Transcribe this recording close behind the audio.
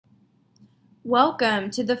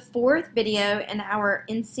Welcome to the fourth video in our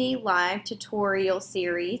NC Live tutorial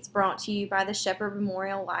series brought to you by the Shepherd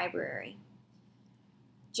Memorial Library.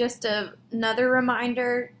 Just another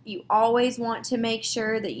reminder, you always want to make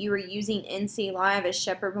sure that you are using NC Live as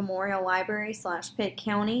Shepherd Memorial Library / Pitt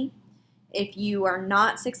County. If you are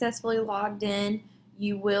not successfully logged in,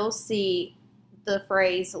 you will see the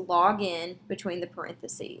phrase log in between the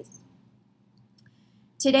parentheses.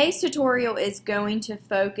 Today's tutorial is going to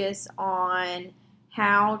focus on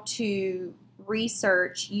how to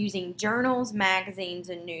research using journals, magazines,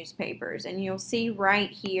 and newspapers. And you'll see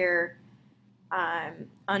right here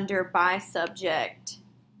under by subject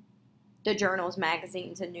the journals,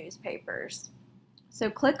 magazines, and newspapers.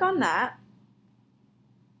 So click on that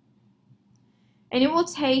and it will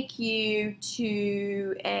take you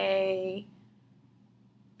to a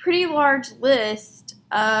pretty large list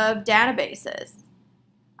of databases.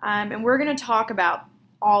 And we're going to talk about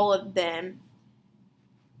all of them,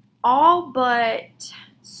 all but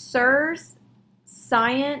SIRS,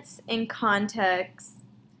 Science in Context,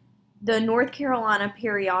 the North Carolina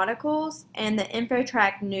periodicals, and the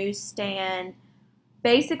InfoTrack newsstand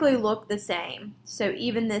basically look the same. So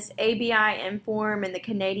even this ABI Inform and the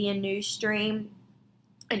Canadian news stream,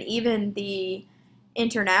 and even the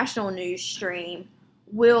international news stream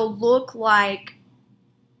will look like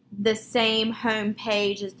the same home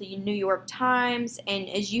page as the New York Times. And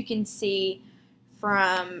as you can see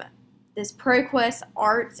from this ProQuest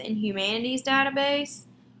Arts and Humanities database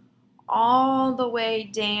all the way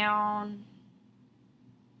down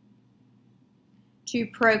to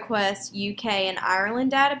ProQuest UK and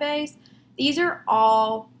Ireland database, these are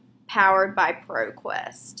all powered by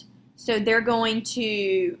ProQuest. So they're going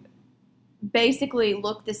to basically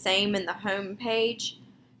look the same in the home page.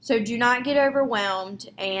 So do not get overwhelmed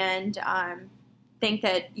and think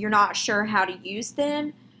that you're not sure how to use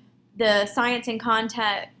them. The Science in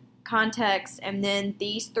Context and then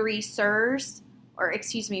these four SIRS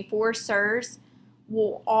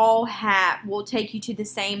will take you to the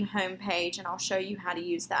same home page, and I'll show you how to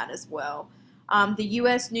use that as well. The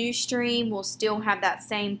U.S. news stream will still have that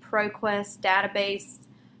same ProQuest database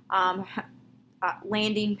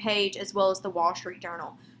landing page, as well as the Wall Street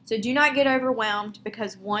Journal. So do not get overwhelmed,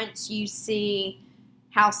 because once you see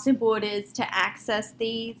how simple it is to access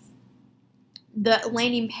these, the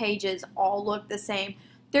landing pages all look the same.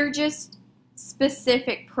 They're just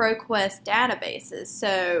specific ProQuest databases.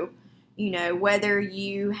 So, you know, whether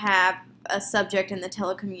you have a subject in the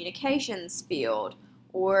telecommunications field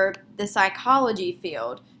or the psychology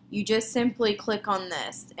field, you just simply click on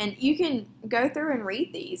this. And you can go through and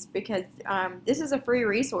read these, because this is a free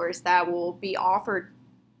resource that will be offered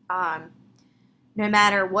no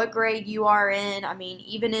matter what grade you are in. I mean,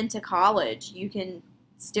 even into college, you can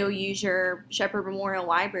still use your Shepherd Memorial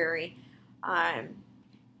Library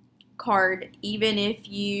card, even if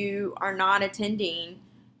you are not attending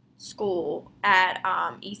school at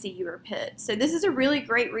ECU or Pitt. So this is a really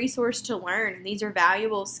great resource to learn. These are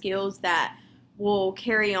valuable skills that will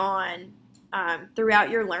carry on throughout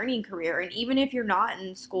your learning career. And even if you're not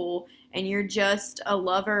in school and you're just a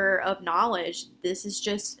lover of knowledge, this is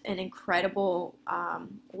just an incredible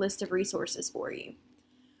list of resources for you.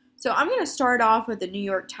 So I'm going to start off with the New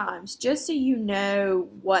York Times, just so you know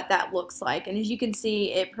what that looks like. And as you can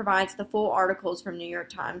see, it provides the full articles from New York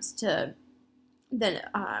Times to then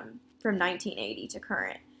from 1980 to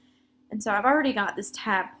current. And so I've already got this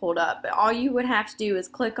tab pulled up, but all you would have to do is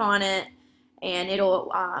click on it, and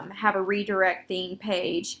it'll have a redirecting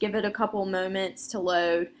page. Give it a couple moments to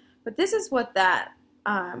load. But this is what that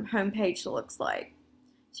home page looks like.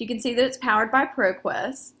 So you can see that it's powered by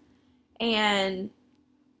ProQuest. And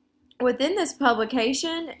within this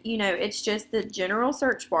publication, you know, it's just the general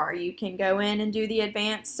search bar. You can go in and do the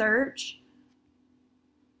advanced search.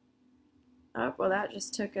 Oh, well, that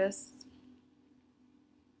just took us.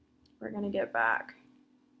 We're going to get back.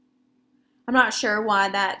 I'm not sure why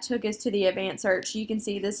that took us to the advanced search. You can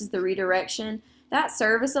see this is the redirection. That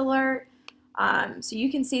service alert, so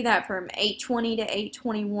you can see that from 8:20 to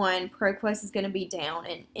 8:21, ProQuest is going to be down.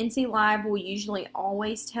 And NC Live will usually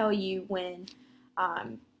always tell you when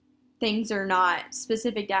things are not,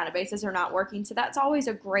 specific databases are not working. So that's always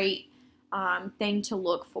a great thing to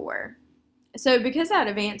look for. So because that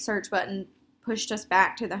advanced search button pushed us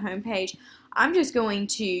back to the home page, I'm just going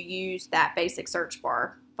to use that basic search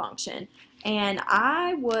bar function. And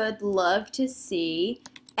I would love to see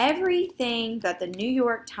everything that the New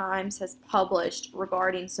York Times has published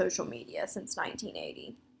regarding social media since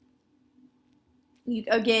 1980.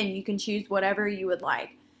 Again, you can choose whatever you would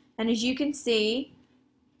like. And as you can see,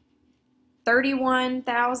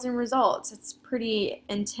 31,000 results. It's pretty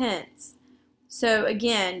intense. So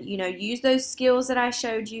again, use those skills that I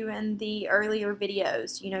showed you in the earlier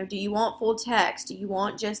videos. Do you want full text? Do you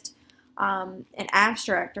want just an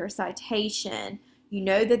abstract or a citation? You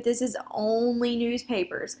know that this is only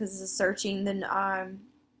newspapers because this is searching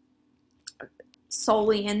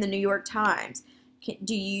solely in the New York Times.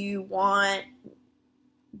 Do you want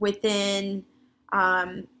within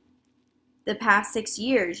the past 6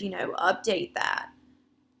 years, update that?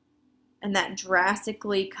 And that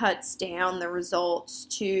drastically cuts down the results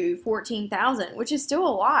to 14,000, which is still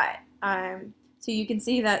a lot. So you can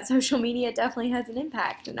see that social media definitely has an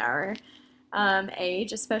impact in our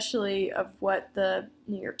age, especially of what the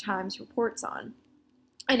New York Times reports on.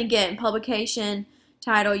 And again, publication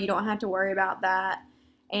title, you don't have to worry about that.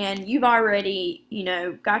 And you've already,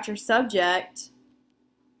 got your subject,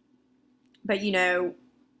 but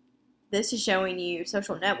this is showing you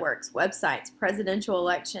social networks, websites, presidential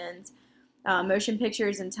elections, motion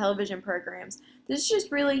pictures, and television programs. This is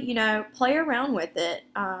just really, play around with it.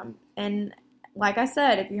 And like I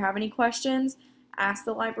said, if you have any questions, ask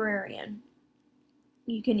the librarian.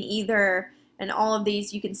 You can either, in all of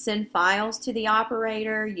these, you can send files to the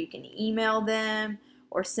operator, you can email them,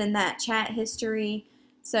 or send that chat history.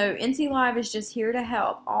 So NC Live is just here to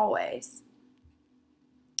help, always.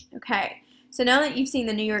 Okay, so now that you've seen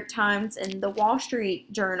the New York Times, and the Wall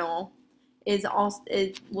Street Journal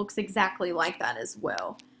it looks exactly like that as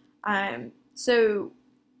well. So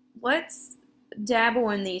let's dabble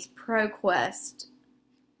in these ProQuest.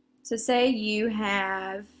 So say you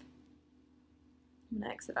have, I'm going to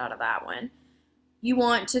exit out of that one. You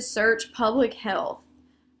want to search public health.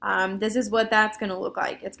 This is what that's going to look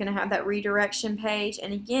like. It's going to have that redirection page.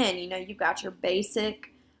 And again, you've got your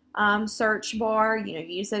basic search bar.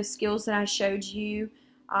 Use those skills that I showed you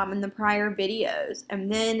in the prior videos. And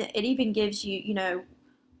then it even gives you,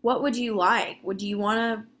 what would you like? Would you want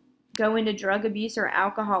to go into drug abuse or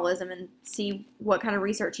alcoholism and see what kind of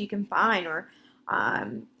research you can find? Or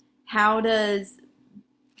how does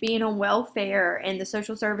being on welfare and the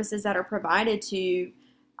social services that are provided to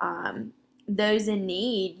those in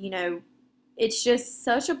need, it's just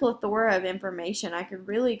such a plethora of information. I could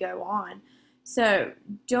really go on. So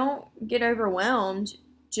don't get overwhelmed.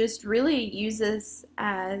 Just really use this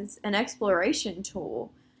as an exploration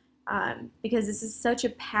tool because this is such a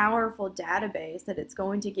powerful database that it's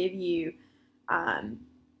going to give you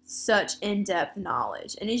such in-depth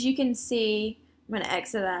knowledge. And as you can see, I'm going to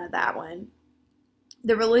exit out of that one.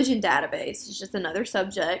 The religion database is just another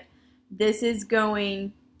subject. This is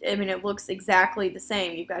going, it looks exactly the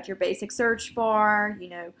same. You've got your basic search bar,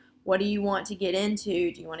 what do you want to get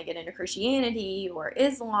into? Do you want to get into Christianity or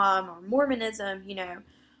Islam or Mormonism?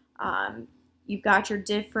 You've got your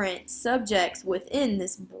different subjects within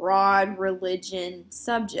this broad religion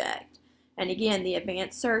subject. And again, the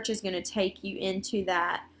advanced search is going to take you into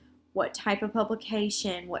that, what type of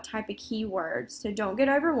publication, what type of keywords. So don't get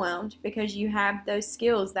overwhelmed because you have those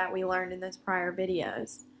skills that we learned in those prior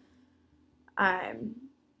videos.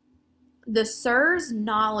 The SIRS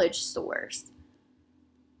knowledge source.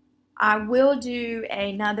 I will do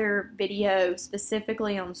another video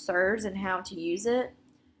specifically on SIRS and how to use it.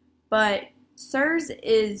 But SIRS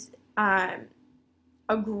is a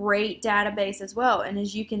great database as well. And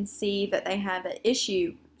as you can see that they have an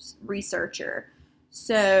issue researcher.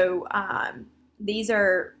 So these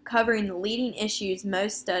are covering the leading issues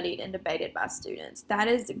most studied and debated by students. That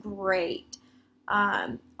is great.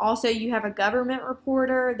 Also, you have a government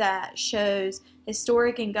reporter that shows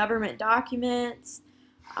historic and government documents.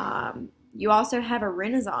 You also have a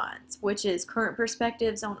Renaissance, which is current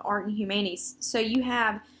perspectives on art and humanities. So you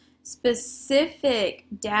have specific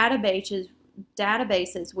databases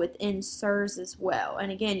within SIRS as well.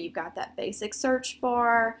 And again, you've got that basic search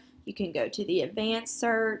bar. You can go to the advanced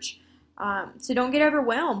search. So don't get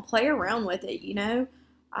overwhelmed. Play around with it,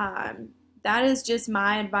 That is just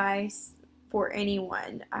my advice for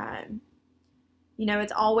anyone.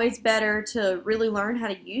 It's always better to really learn how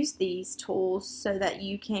to use these tools so that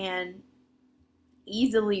you can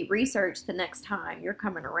easily research the next time you're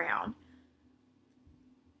coming around.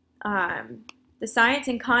 The Science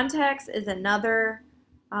in Context is another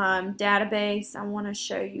database. I want to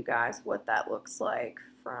show you guys what that looks like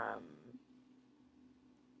from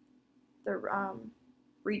the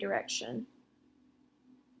redirection.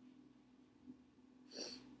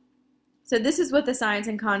 So this is what the Science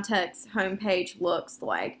in Context homepage looks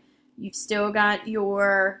like. You've still got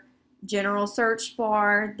your general search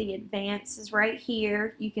bar. The advanced is right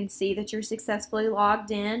here. You can see that you're successfully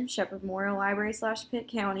logged in, Shepherd Memorial Library / Pitt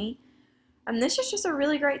County. And this is just a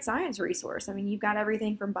really great science resource. You've got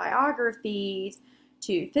everything from biographies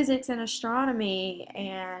to physics and astronomy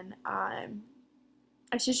and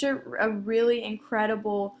It's just a really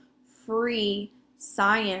incredible free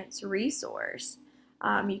science resource.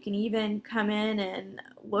 You can even come in and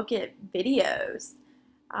look at videos,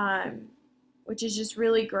 which is just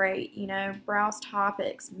really great. You know, browse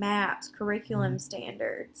topics, maps, curriculum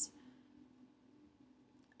standards.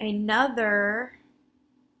 Another,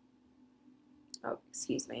 oh,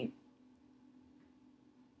 excuse me.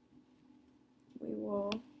 We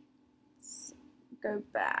will go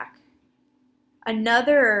back.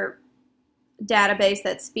 Another database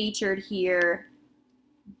that's featured here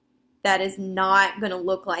that is not going to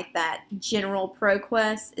look like that general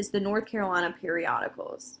ProQuest is the North Carolina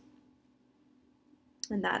periodicals.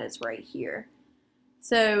 And that is right here.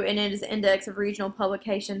 So, and it is an index of regional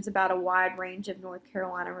publications about a wide range of North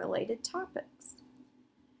Carolina related topics.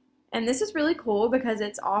 And this is really cool because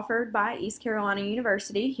it's offered by East Carolina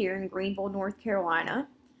University here in Greenville, North Carolina.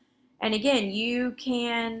 And again, you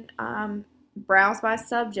can browse by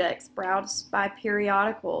subjects, browse by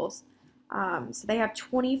periodicals. So they have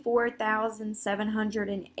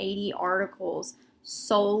 24,780 articles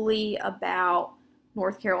solely about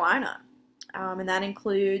North Carolina. And that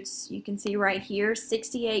includes, you can see right here,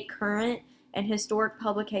 68 current and historic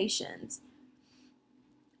publications.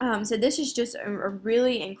 So this is just a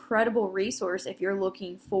really incredible resource if you're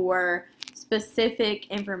looking for specific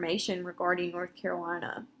information regarding North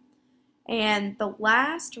Carolina. And the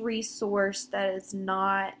last resource that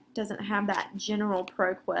doesn't have that general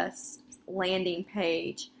ProQuest landing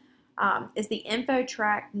page is the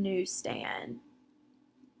InfoTrack newsstand.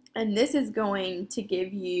 And this is going to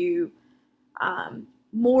give you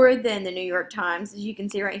more than the New York Times. As you can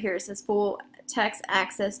see right here, it says full text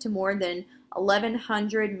access to more than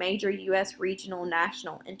 1,100 major U.S. regional,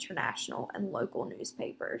 national, international, and local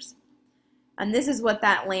newspapers. And this is what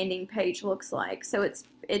that landing page looks like. So it's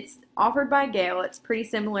offered by Gale. It's pretty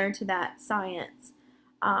similar to that science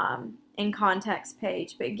in context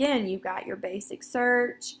page. But again, you've got your basic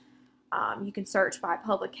search. You can search by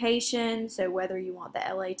publication. So whether you want the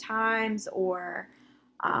LA Times or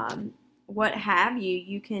what have you,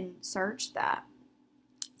 you can search that.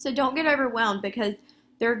 So don't get overwhelmed because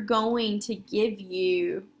they're going to give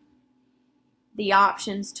you the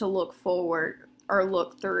options to look forward or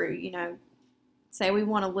look through. You know, say we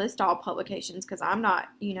want to list all publications because I'm not,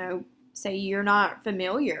 you know, say you're not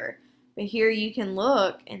familiar. But here you can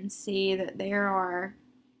look and see that there are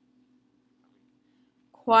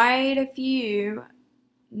quite a few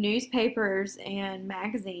newspapers and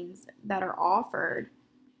magazines that are offered.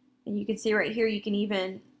 And you can see right here, you can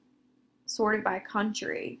even sort it by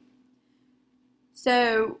country.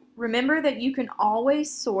 So remember that you can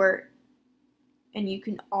always sort and you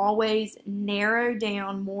can always narrow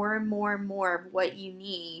down more and more and more of what you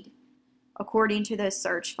need according to those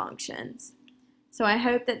search functions. So I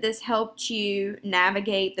hope that this helped you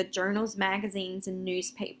navigate the journals, magazines, and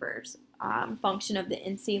newspapers function of the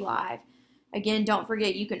NC Live. Again, don't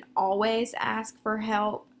forget you can always ask for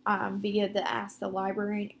help via the Ask the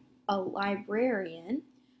Librarian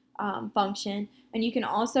function, and you can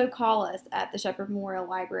also call us at the Shepherd Memorial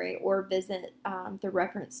Library or visit the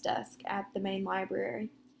reference desk at the main library.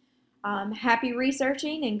 Happy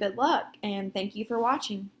researching and good luck, and thank you for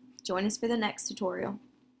watching. Join us for the next tutorial.